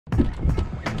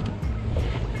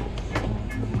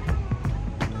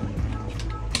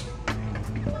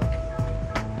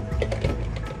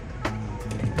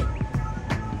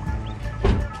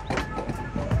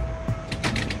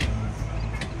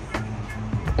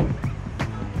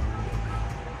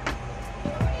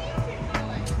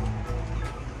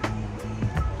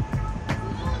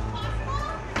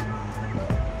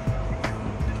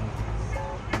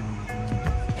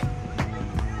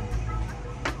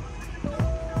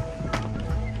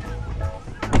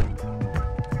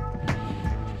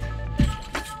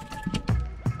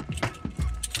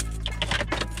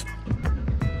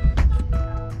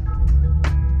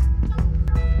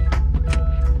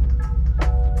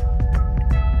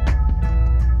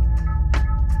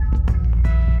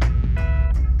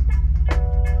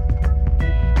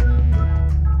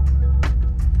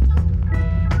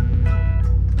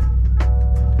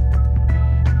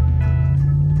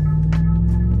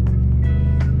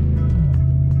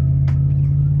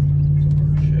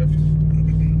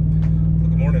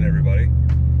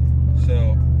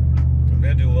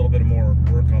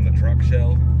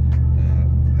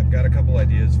I've got a couple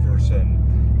ideas for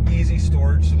some easy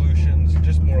storage solutions,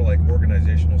 just more like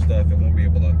organizational stuff. It won't be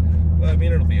able to, well, I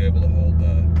mean, it'll be able to hold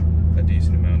a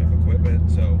decent amount of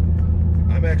equipment. So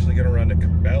I'm actually going to run to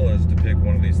Cabela's to pick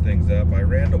one of these things up. I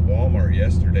ran to Walmart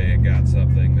yesterday and got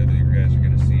something that you guys are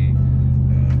going to see.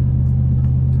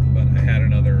 But I had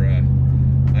another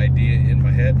idea in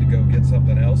my head to go get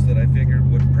something else that I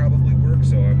figured would probably work.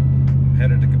 So I'm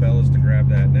headed to Cabela's to grab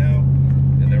that now.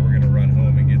 And then we're going to run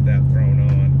home and get that thrown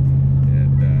on.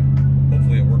 And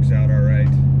hopefully it works out all right.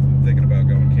 I'm thinking about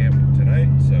going camping tonight.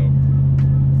 So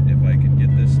if I can get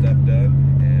this stuff done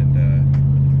and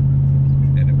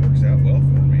it works out well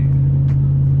for me,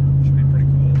 it should be pretty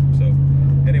cool. So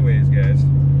anyways, guys,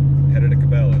 headed to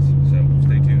Cabela's. So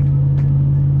stay tuned.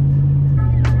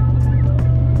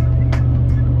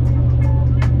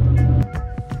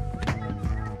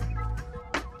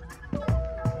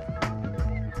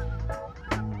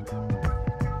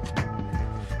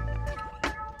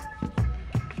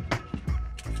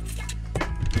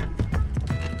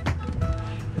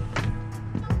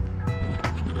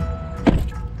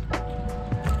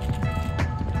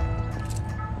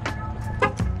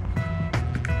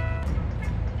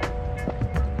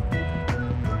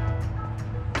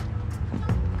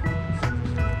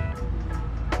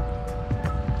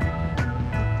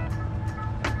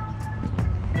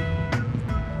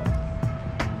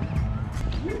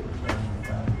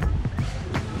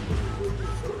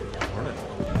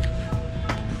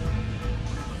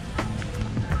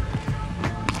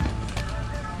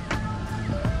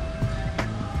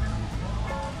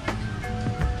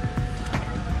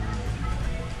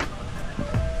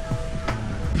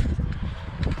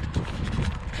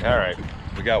 All right,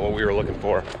 we got what we were looking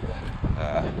for.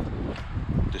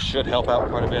 This should help out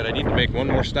quite a bit. I need to make one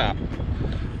more stop.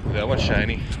 That one's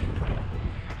shiny.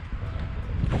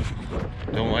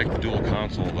 Don't like the dual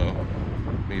console though,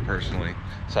 me personally.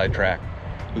 Sidetrack.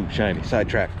 Ooh, shiny,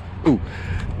 sidetrack. Ooh,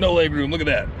 no leg room, look at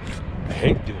that. I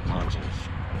hate dual consoles.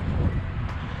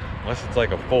 Unless it's like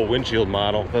a full windshield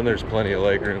model, then there's plenty of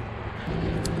leg room.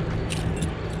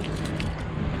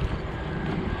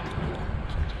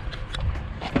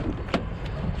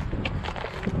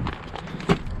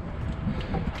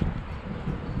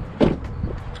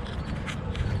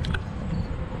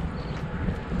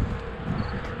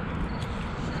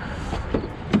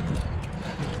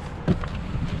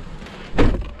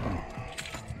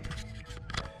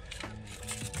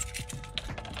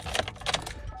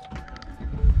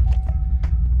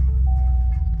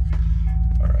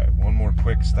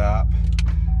 Quick stop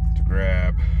to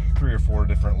grab 3 or 4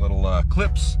 different little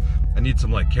clips. I need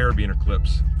some like carabiner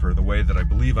clips for the way that I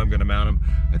believe I'm going to mount them.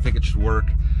 I think it should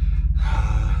work.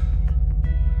 I'm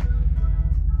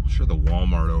sure the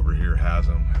Walmart over here has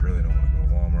them. I really don't want to go to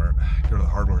Walmart. Go to the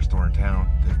hardware store in town.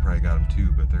 They've probably got them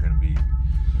too, but they're going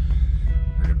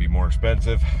to be more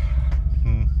expensive.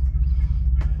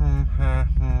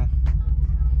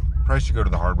 Probably should go to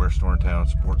the hardware store in town,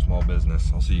 support small business.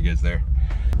 I'll see you guys there.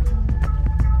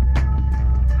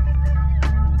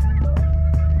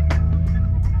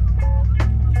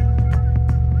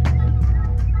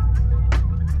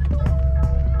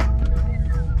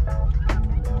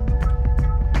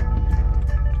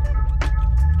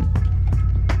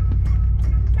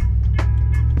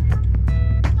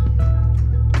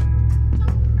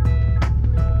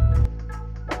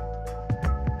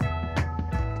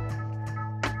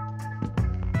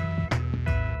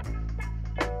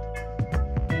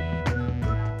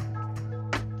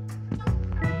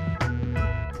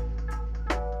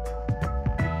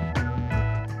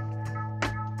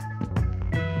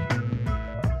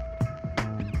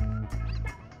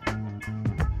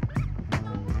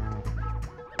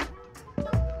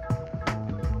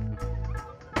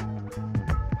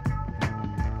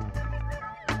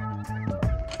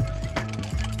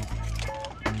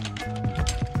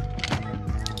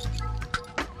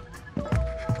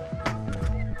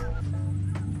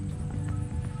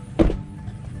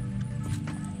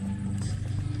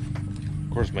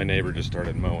 Plus my neighbor just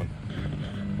started mowing.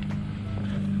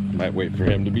 Might wait for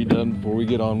him to be done before we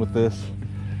get on with this.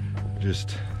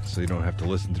 Just so you don't have to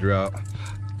listen to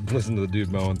the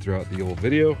dude mowing throughout the whole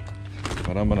video.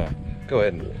 But I'm gonna go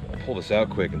ahead and pull this out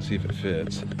quick and see if it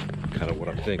fits. Kind of what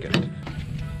I'm thinking.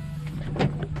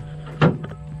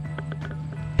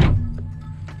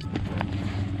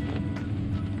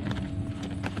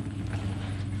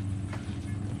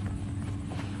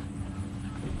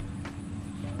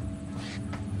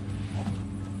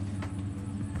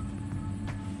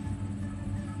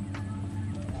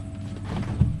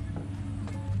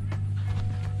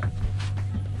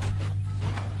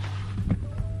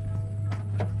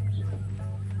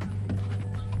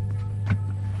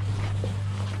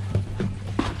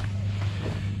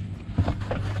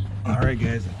 Alright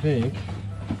guys, I think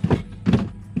what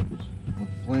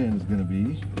the plan is going to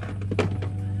be,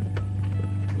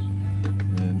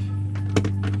 and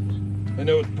I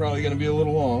know it's probably going to be a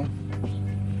little long,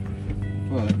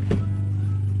 but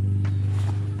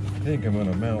I think I'm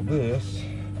going to mount this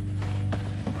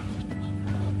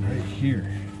right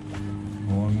here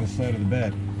along this side of the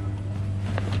bed.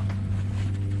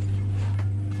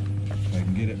 If I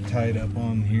can get it tied up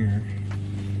on here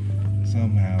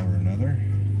somehow or another.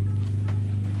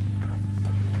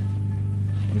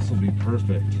 This will be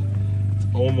perfect. It's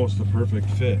almost a perfect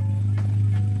fit.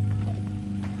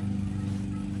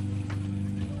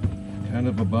 Kind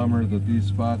of a bummer that these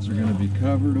spots are going to be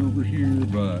covered over here,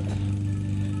 but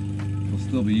they'll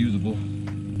still be usable.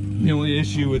 The only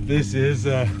issue with this is,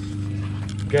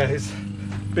 guys,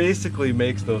 basically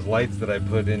makes those lights that I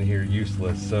put in here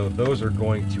useless. So those are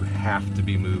going to have to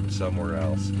be moved somewhere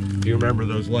else. If you remember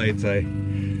those lights I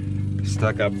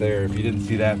stuck up there, if you didn't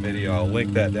see that video, I'll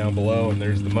link that down below. And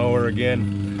there's the mower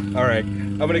again. All right,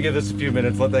 I'm gonna give this a few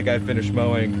minutes, let that guy finish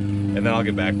mowing, and then I'll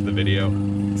get back to the video.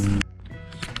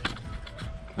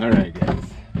 All right guys,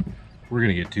 we're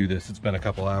gonna get to this. It's been a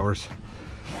couple hours.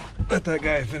 Let that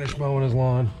guy finish mowing his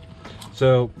lawn.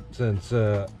 So since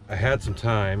I had some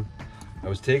time, I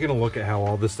was taking a look at how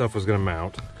all this stuff was gonna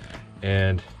mount,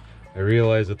 and I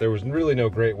realized that there was really no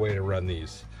great way to run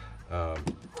these.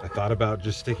 I thought about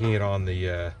just sticking it on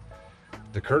the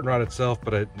curtain rod itself,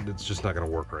 but it's just not going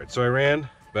to work right. So I ran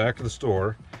back to the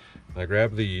store and I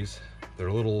grabbed these.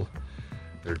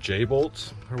 They're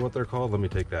J-bolts, or what they're called. Let me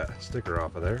take that sticker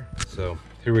off of there. So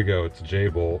here we go. It's a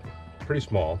J-bolt, pretty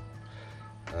small,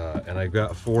 and I've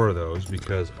got 4 of those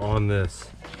because on this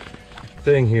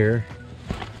thing here,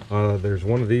 there's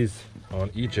one of these on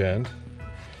each end,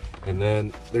 and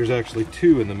then there's actually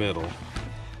 2 in the middle.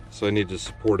 So I need to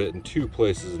support it in 2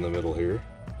 places in the middle here.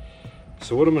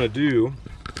 So what I'm going to do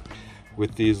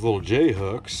with these little J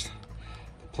hooks,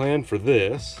 the plan for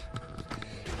this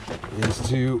is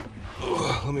to,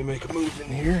 let me make a move in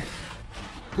here.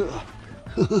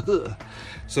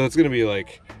 So it's going to be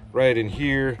like right in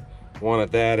here, one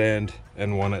at that end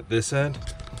and one at this end.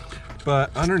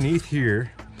 But underneath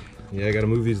here, yeah, I got to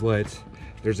move these lights.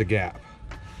 There's a gap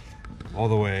all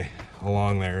the way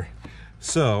along there.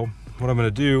 So what I'm going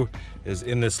to do is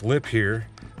in this lip here,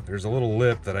 there's a little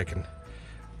lip that I can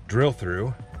drill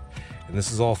through, and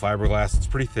this is all fiberglass. It's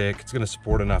pretty thick. It's going to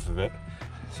support enough of it.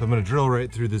 So I'm going to drill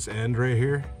right through this end right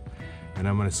here, and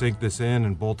I'm going to sink this in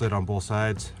and bolt it on both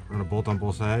sides. Run a bolt on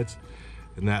both sides,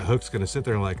 and that hook's going to sit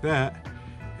there like that,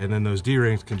 and then those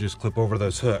D-rings can just clip over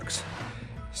those hooks.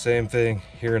 Same thing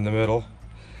here in the middle.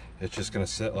 It's just going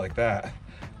to sit like that,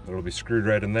 but it'll be screwed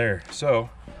right in there. So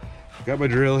I've got my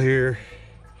drill here.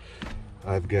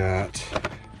 I've got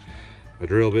my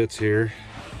drill bits here.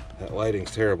 That lighting's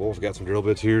terrible. I've got some drill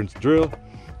bits here and some drill.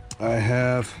 I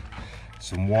have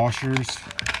some washers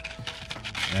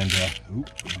and oop,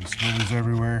 spill these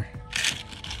everywhere.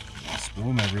 Spill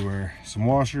them everywhere. Some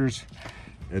washers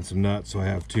and some nuts. So I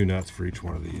have 2 nuts for each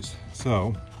one of these.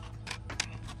 So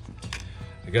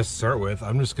I guess to start with,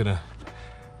 I'm just gonna,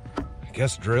 I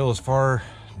guess, drill as far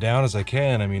down as I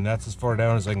can. I mean, that's as far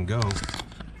down as I can go.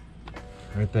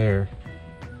 Right there,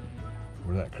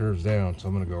 where that curves down. So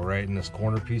I'm gonna go right in this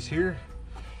corner piece here,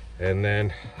 and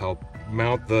then I'll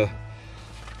mount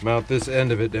this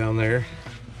end of it down there,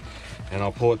 and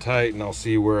I'll pull it tight, and I'll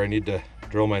see where I need to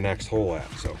drill my next hole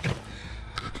at. So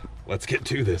let's get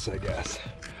to this, I guess.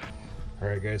 All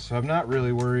right guys, so I'm not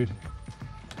really worried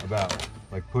about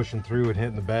like pushing through and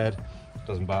hitting the bed. It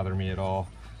doesn't bother me at all.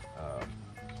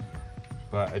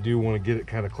 But I do want to get it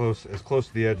kind of close, as close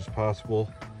to the edge as possible,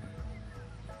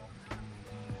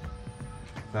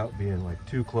 without being like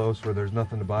too close where there's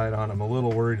nothing to bite on. I'm a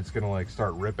little worried it's gonna like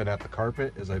start ripping at the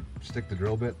carpet as I stick the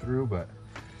drill bit through, but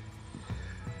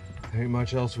there ain't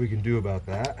much else we can do about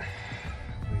that.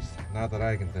 At least not that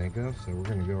I can think of, so we're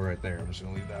gonna go right there. I'm just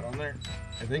gonna leave that on there.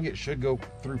 I think it should go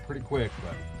through pretty quick,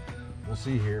 but we'll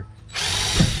see here.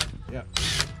 Yep.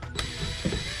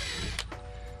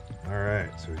 All right,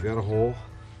 so we've got a hole.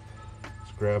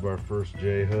 Let's grab our first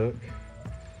J hook,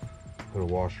 put a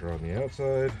washer on the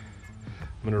outside.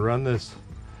 I'm gonna run this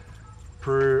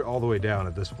all the way down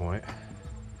at this point.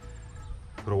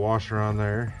 Put a washer on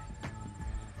there.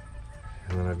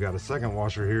 And then I've got a second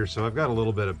washer here. So I've got a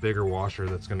little bit of bigger washer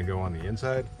that's gonna go on the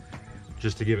inside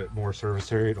just to give it more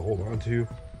surface area to hold on to.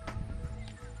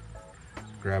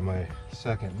 Grab my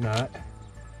second nut,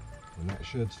 and that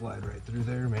should slide right through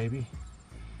there, maybe.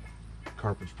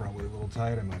 Carpet's probably a little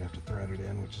tight. I might have to thread it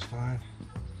in, which is fine.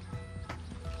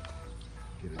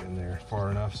 Get it in there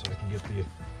far enough so I can get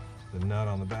the nut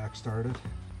on the back started.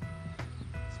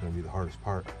 It's gonna be the hardest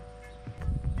part.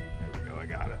 There we go, I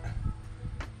got it.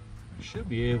 I should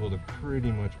be able to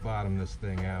pretty much bottom this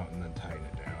thing out and then tighten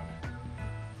it down.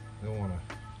 Don't wanna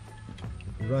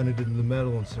run it into the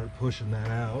metal and start pushing that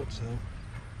out, so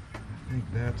I think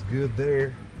that's good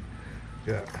there.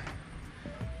 Got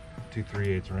 2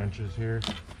 3/8 wrenches here,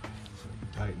 so I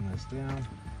can tighten this down.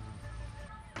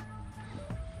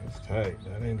 It's tight,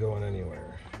 that ain't going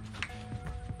anywhere.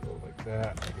 Go like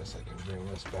that. I guess I can bring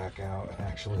this back out, and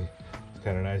actually it's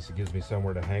kind of nice, it gives me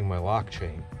somewhere to hang my lock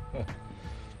chain.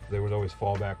 They would always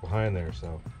fall back behind there,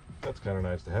 so that's kind of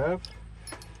nice to have.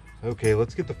 Okay,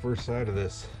 let's get the first side of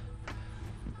this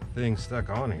thing stuck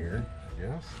on here, I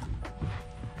guess.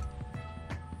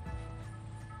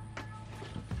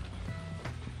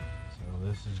 So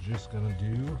this is just gonna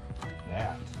do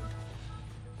that.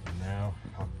 And now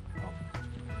I'll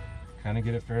kind of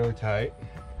get it fairly tight.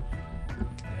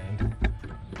 And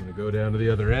I'm gonna go down to the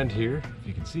other end here, if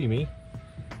you can see me.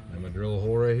 I'm gonna drill a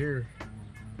hole right here.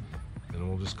 And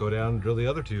we'll just go down and drill the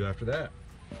other two after that.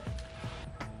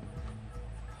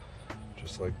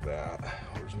 Just like that.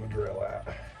 Where's my drill at?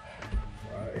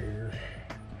 Right here.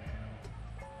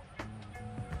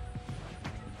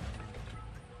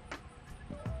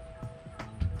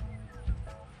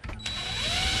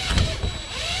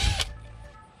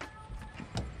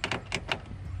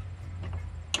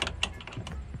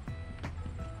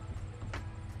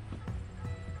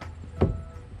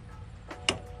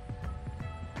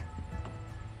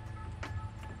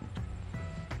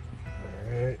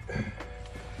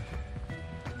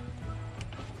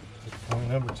 Point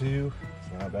number 2,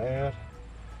 it's not bad.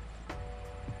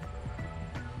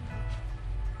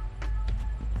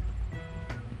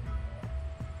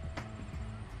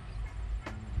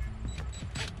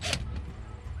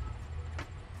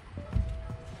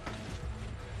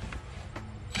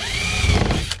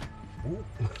 Ooh.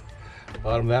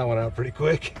 Bottom that one out pretty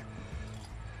quick.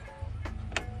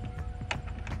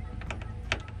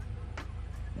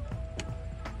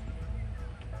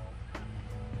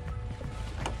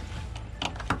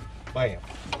 Bam.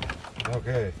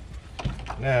 Okay,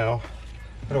 now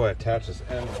how do I attach this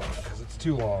end one? Because it's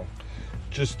too long,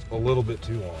 just a little bit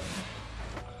too long.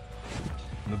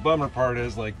 And the bummer part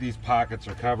is, like, these pockets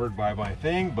are covered by my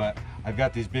thing, but I've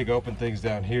got these big open things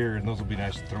down here, and those will be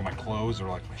nice to throw my clothes or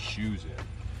like my shoes in,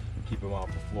 keep them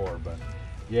off the floor. But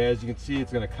yeah, as you can see,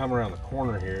 it's going to come around the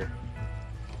corner here,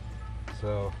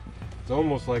 so it's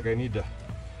almost like I need to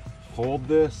fold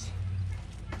this.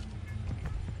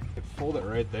 Fold it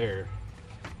right there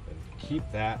and keep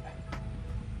that.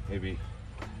 Maybe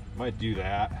might do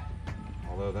that,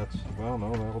 although that's, well,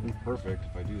 no, that'll be perfect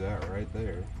if I do that right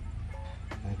there.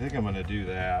 I think I'm gonna do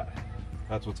that.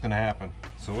 That's what's gonna happen.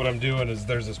 So what I'm doing is,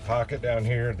 there's this pocket down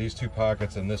here, these two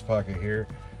pockets, and this pocket here.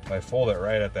 If I fold it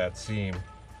right at that seam,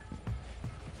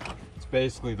 it's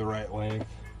basically the right length.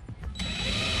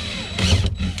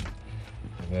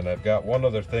 And then I've got one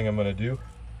other thing I'm gonna do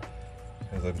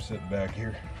as I'm sitting back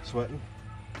here sweating.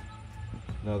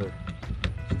 Another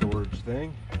storage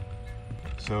thing.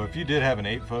 So if you did have an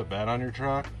 8-foot bed on your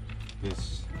truck,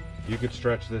 you could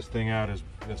stretch this thing out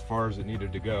as far as it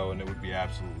needed to go, and it would be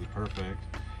absolutely perfect.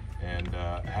 And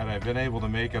had I been able to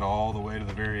make it all the way to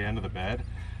the very end of the bed,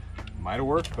 it might have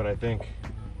worked, but I think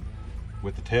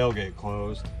with the tailgate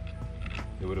closed,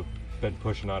 it would have been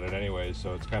pushing on it anyways,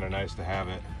 so it's kind of nice to have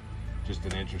it just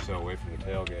an inch or so away from the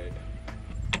tailgate.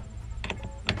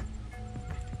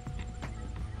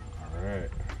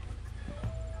 Alright,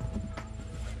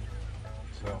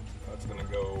 so that's gonna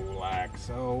go like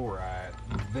so right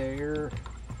there,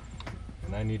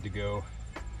 and I need to go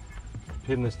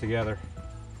pin this together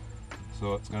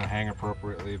so it's gonna hang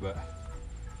appropriately, but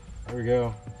there we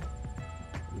go,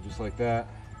 just like that.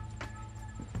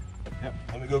 Yep,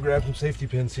 let me go grab some safety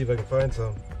pins, see if I can find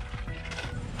some.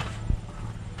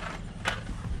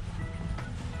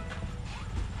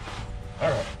 All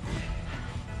right.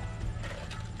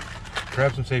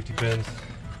 Grab some safety pins.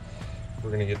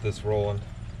 We're gonna get this rolling.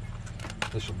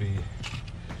 This will be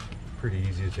pretty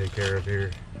easy to take care of here.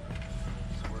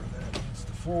 So where that needs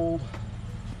to fold.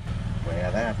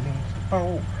 Where that needs to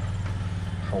fold.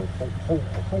 Ho, ho, ho,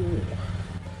 ho, ho.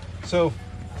 So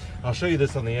I'll show you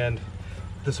this on the end.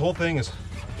 This whole thing is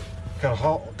kind of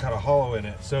hollow in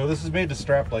it. So this is made to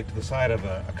strap like to the side of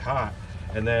a cot.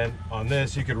 And then on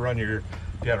this, you could run your,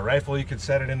 if you had a rifle, you could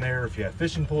set it in there. If you have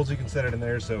fishing poles, you can set it in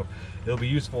there. So it'll be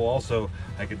useful also.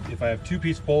 I could, if I have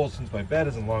 2-piece poles, since my bed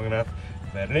isn't long enough,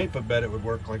 if I had an 8-foot bed, it would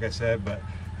work like I said. But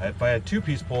if I had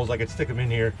 2-piece poles, I could stick them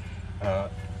in here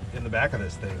in the back of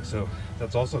this thing. So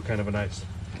that's also kind of a nice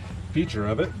feature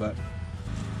of it. But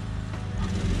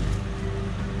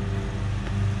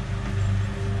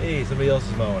hey, somebody else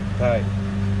is mowing. Tight.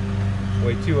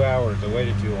 Wait 2 hours. I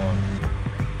waited too long.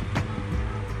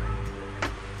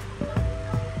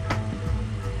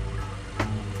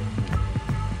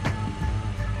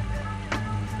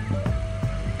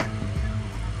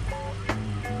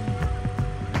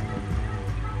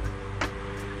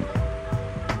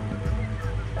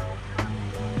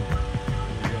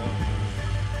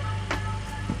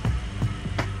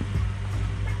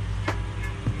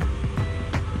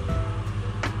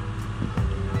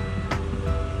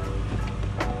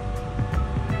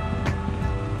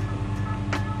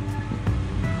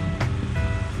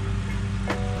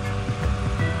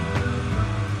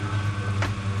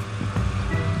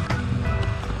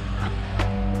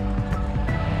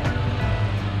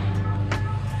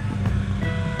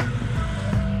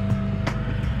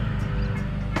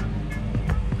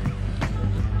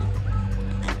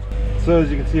 So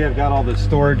as you can see, I've got all this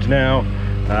storage now.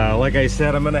 Like I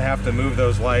said, I'm gonna have to move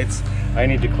those lights. I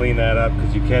need to clean that up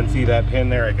because you can see that pin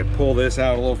there. I could pull this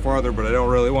out a little farther, but I don't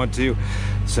really want to.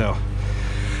 So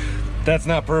that's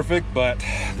not perfect, but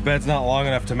the bed's not long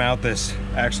enough to mount this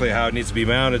actually how it needs to be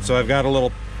mounted. So I've got a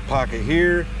little pocket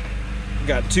here,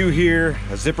 got 2 here,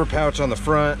 a zipper pouch on the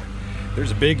front.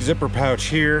 There's a big zipper pouch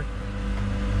here,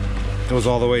 goes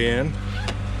all the way in.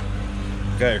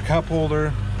 Got your cup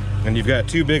holder, and you've got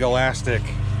 2 big elastic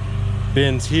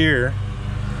bins here.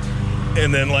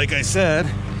 And then, like I said,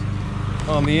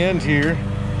 on the end here,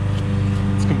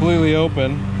 it's completely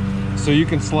open. So you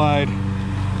can slide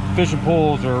fishing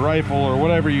poles or a rifle or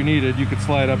whatever you needed, you could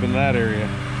slide up in that area.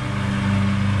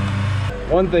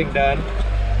 One thing done.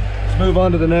 Let's move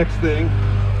on to the next thing.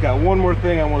 Got one more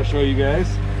thing I want to show you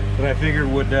guys that I figured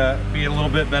would be a little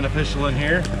bit beneficial in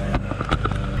here.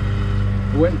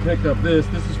 I went and picked up this.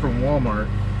 This is from Walmart.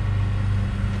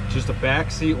 Just a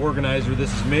back seat organizer.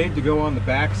 This is made to go on the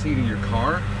back seat of your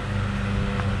car,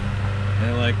 and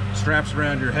it like straps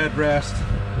around your headrest,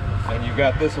 and you've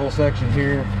got this whole section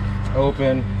here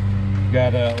open. You've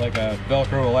got like a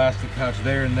Velcro elastic pouch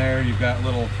there and there. You've got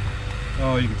little,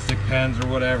 oh, you can stick pens or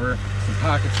whatever. Some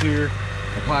pockets here,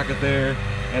 a pocket there,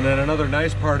 and then another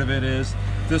nice part of it is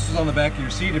this is on the back of your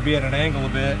seat. It'd be at an angle a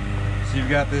bit, so you've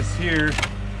got this here,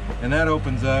 and that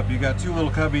opens up. You've got 2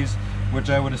 little cubbies, which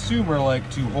I would assume are like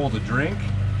to hold a drink,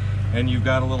 and you've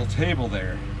got a little table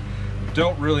there.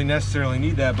 Don't really necessarily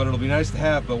need that, but it'll be nice to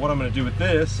have. But what I'm gonna do with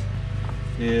this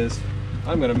is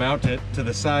I'm gonna mount it to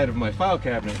the side of my file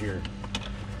cabinet here.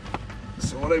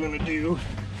 So what I'm gonna do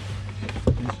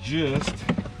is just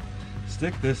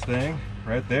stick this thing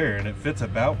right there, and it fits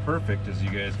about perfect, as you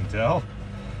guys can tell.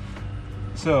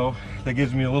 So that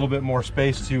gives me a little bit more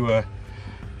space to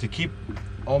keep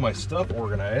all my stuff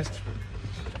organized.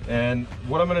 And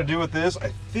what I'm gonna do with this, I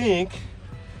think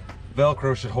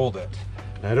Velcro should hold it.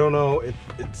 I don't know,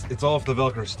 it's all if the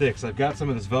Velcro sticks. I've got some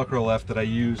of this Velcro left that I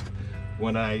used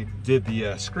when I did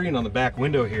the screen on the back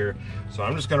window here. So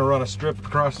I'm just gonna run a strip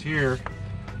across here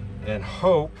and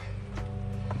hope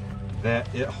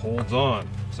that it holds on.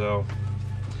 So,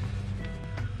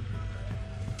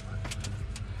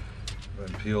 go ahead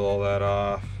and peel all that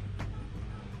off,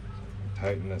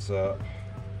 tighten this up.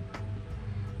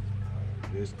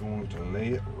 Just going to lay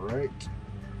it right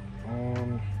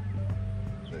on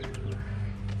there.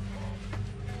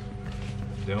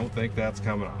 Don't think that's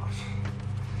coming off.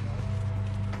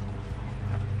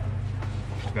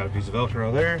 Got a piece of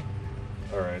Velcro there.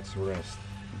 All right, so we're gonna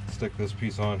stick this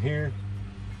piece on here,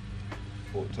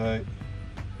 pull it tight,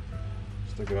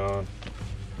 stick it on,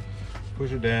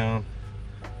 push it down,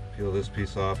 peel this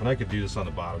piece off. And I could do this on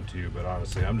the bottom too, but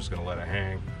honestly, I'm just gonna let it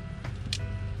hang.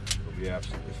 It'll be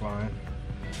absolutely fine.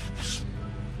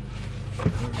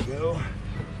 There we go.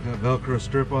 Got Velcro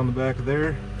strip on the back of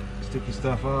there. Sticky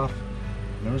stuff off.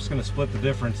 And I'm just gonna split the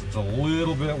difference. It's a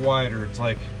little bit wider. It's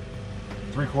like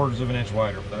 3/4 of an inch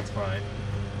wider, but that's fine.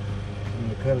 I'm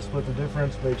gonna kind of split the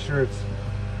difference, make sure it's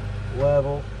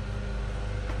level.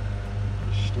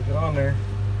 Just stick it on there.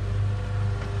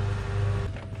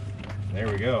 There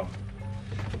we go.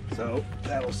 So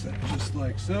that'll sit just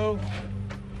like so.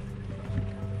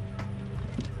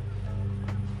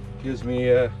 Gives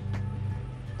me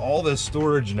all this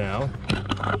storage now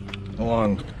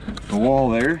along the wall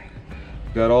there.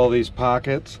 Got all these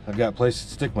pockets. I've got places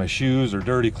to stick my shoes or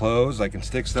dirty clothes. I can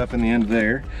stick stuff in the end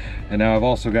there. And now I've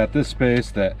also got this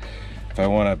space that if I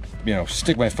want to, you know,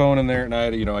 stick my phone in there at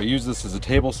night, you know, I use this as a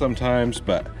table sometimes,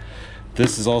 but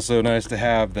this is also nice to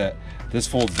have that this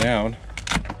folds down.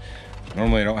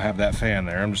 Normally I don't have that fan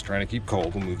there. I'm just trying to keep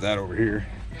cold. We'll move that over here.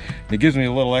 And it gives me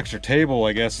a little extra table,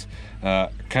 I guess,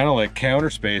 kind of like counter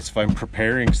space. If I'm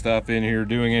preparing stuff in here,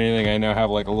 doing anything, I now have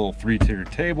like a little 3-tier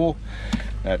table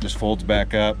that just folds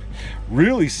back up.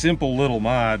 Really simple little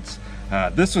mods.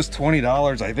 This was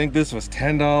 $20. I think this was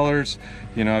 $10.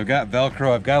 You know, I've got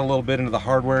Velcro. I've got a little bit into the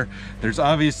hardware. There's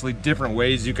obviously different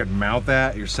ways you could mount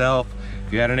that yourself.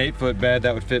 If you had an 8-foot bed,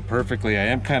 that would fit perfectly. I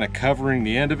am kind of covering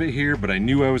the end of it here, but I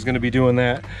knew I was going to be doing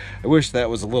that. I wish that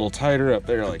was a little tighter up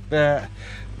there like that,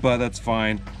 but that's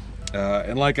fine.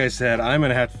 And like I said, I'm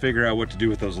going to have to figure out what to do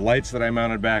with those lights that I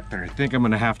mounted back there. I think I'm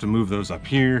going to have to move those up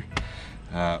here.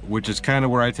 Which is kind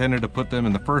of where I tended to put them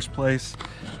in the first place.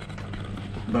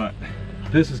 But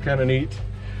this is kind of neat.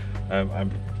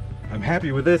 I'm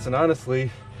happy with this, and honestly,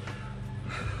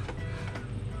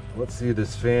 let's see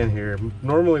this fan here.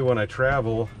 Normally when I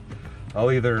travel,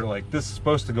 I'll either, like, this is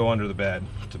supposed to go under the bed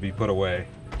to be put away,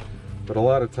 but a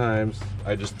lot of times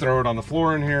I just throw it on the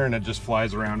floor in here and it just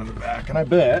flies around in the back. And I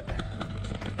bet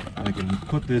I can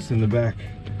put this in the back,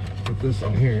 put this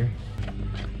on here.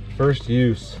 First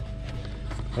use.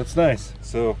 That's nice.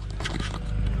 So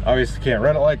obviously can't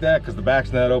run it like that because the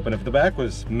back's not open. If the back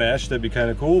was mesh, that'd be kind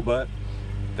of cool, but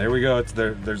there we go. It's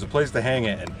there. There's a place to hang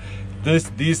it. And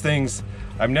these things,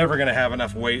 I'm never gonna have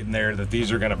enough weight in there that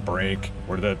these are gonna break,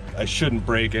 or that I shouldn't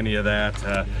break any of that.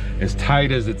 As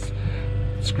tight as it's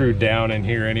screwed down in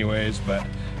here anyways, but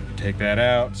take that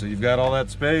out. So you've got all that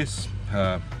space.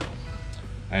 I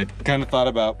kind of thought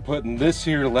about putting this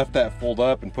here, left that fold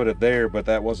up and put it there, but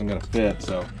that wasn't gonna fit.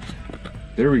 So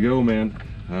there we go, man.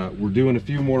 We're doing a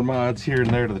few more mods here and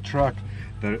there to the truck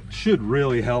that should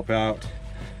really help out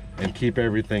and keep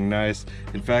everything nice.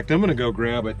 In fact, I'm gonna go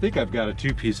grab, I think I've got a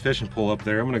 2-piece fishing pole up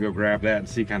there. I'm gonna go grab that and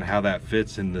see kind of how that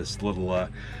fits in this little,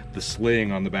 the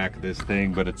sling on the back of this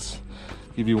thing. But it's,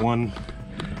 give you one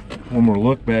more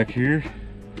look back here.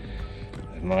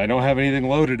 And I don't have anything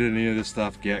loaded in any of this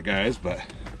stuff yet, guys, but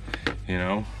you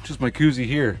know, just my koozie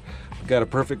here. I've got a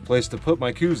perfect place to put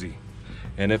my koozie.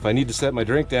 And if I need to set my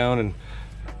drink down, and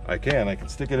I can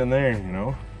stick it in there, you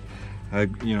know. I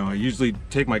usually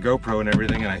take my GoPro and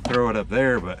everything and I throw it up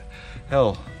there, but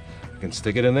hell, I can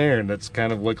stick it in there, and that's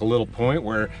kind of like a little point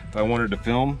where if I wanted to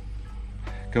film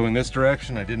going this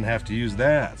direction, I didn't have to use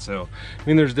that. So, I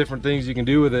mean, there's different things you can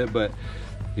do with it, but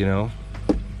you know,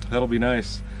 that'll be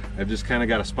nice. I've just kind of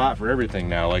got a spot for everything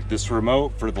now. Like this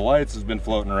remote for the lights has been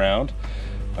floating around.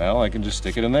 Well, I can just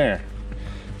stick it in there.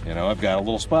 You know, I've got a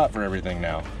little spot for everything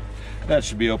now. That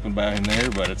should be open by in there,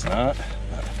 but it's not.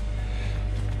 But,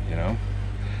 you know,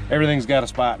 everything's got a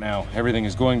spot now. Everything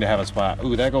is going to have a spot.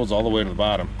 Ooh, that goes all the way to the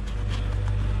bottom.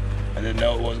 I didn't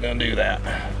know it was gonna do that.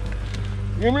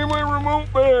 Give me my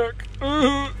remote back.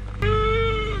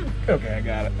 Okay, I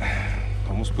got it.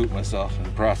 Almost pooped myself in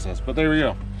the process, but there we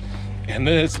go. And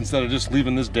this, instead of just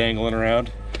leaving this dangling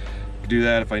around, I could do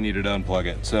that if I needed to unplug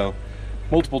it. So,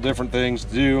 multiple different things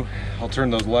to do. I'll turn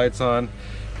those lights on.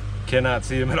 Cannot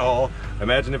see them at all.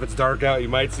 Imagine if it's dark out, you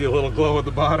might see a little glow at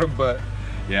the bottom, but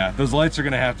yeah, those lights are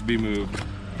gonna have to be moved.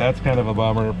 That's kind of a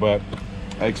bummer, but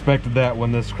I expected that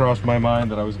when this crossed my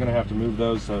mind that I was gonna have to move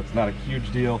those, so it's not a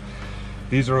huge deal.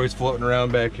 These are always floating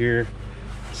around back here.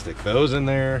 Stick those in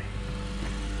there.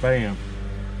 Bam.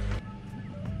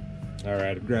 All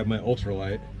right, I've grabbed my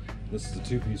ultralight. This is a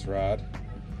 2-piece rod.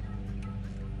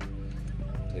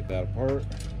 Take that apart.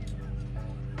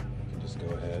 I can just go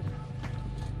ahead.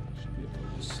 Should be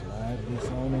able to slide this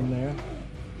on in there.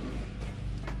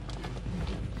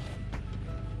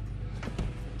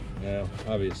 Now,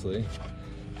 obviously,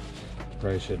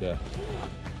 probably should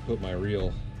put my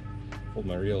reel, fold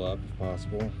my reel up if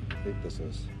possible. I think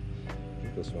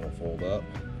this one will fold up.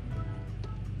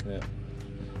 Yeah,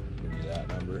 give me that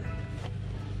number.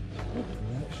 Oh,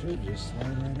 that should just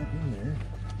slide right up in there.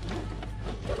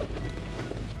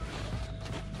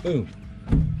 Boom.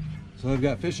 So I've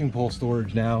got fishing pole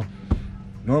storage now.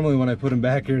 Normally when I put them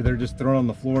back here, they're just thrown on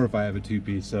the floor if I have a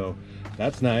 2-piece, so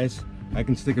that's nice. I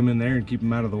can stick them in there and keep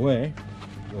them out of the way.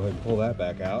 Go ahead and pull that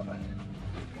back out.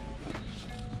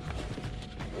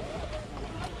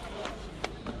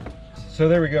 So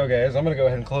there we go, guys. I'm gonna go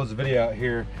ahead and close the video out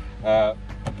here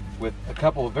with a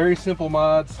couple of very simple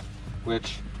mods,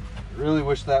 which I really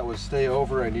wish that would stay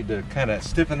over. I need to kind of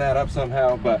stiffen that up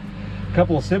somehow, but a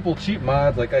couple of simple cheap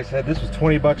mods. Like I said, this was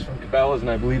 20 bucks from Cabela's, and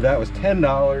I believe that was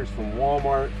 $10 from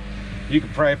Walmart. You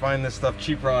could probably find this stuff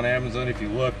cheaper on Amazon if you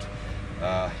looked.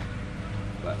 But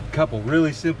a couple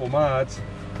really simple mods,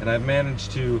 and I've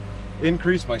managed to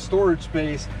increase my storage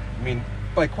space, I mean,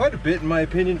 by quite a bit in my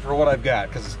opinion for what I've got,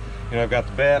 because you know, I've got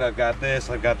the bed, I've got this,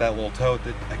 I've got that little tote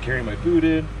that I carry my food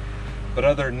in. But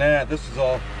other than that, this is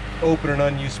all open and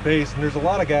unused space. And there's a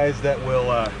lot of guys that will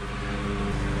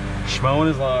schmoing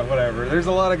his lawn, whatever. There's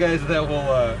a lot of guys that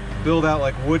will build out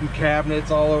like wooden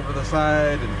cabinets all over the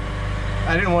side, and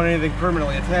I didn't want anything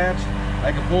permanently attached.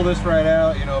 I can pull this right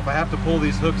out. You know, if I have to pull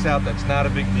these hooks out, that's not a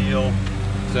big deal.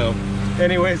 So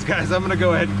anyways, guys, I'm gonna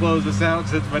go ahead and close this out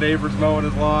since my neighbor's mowing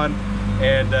his lawn.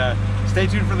 And stay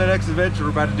tuned for the next adventure. We're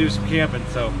about to do some camping,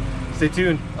 so stay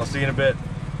tuned. I'll see you in a bit.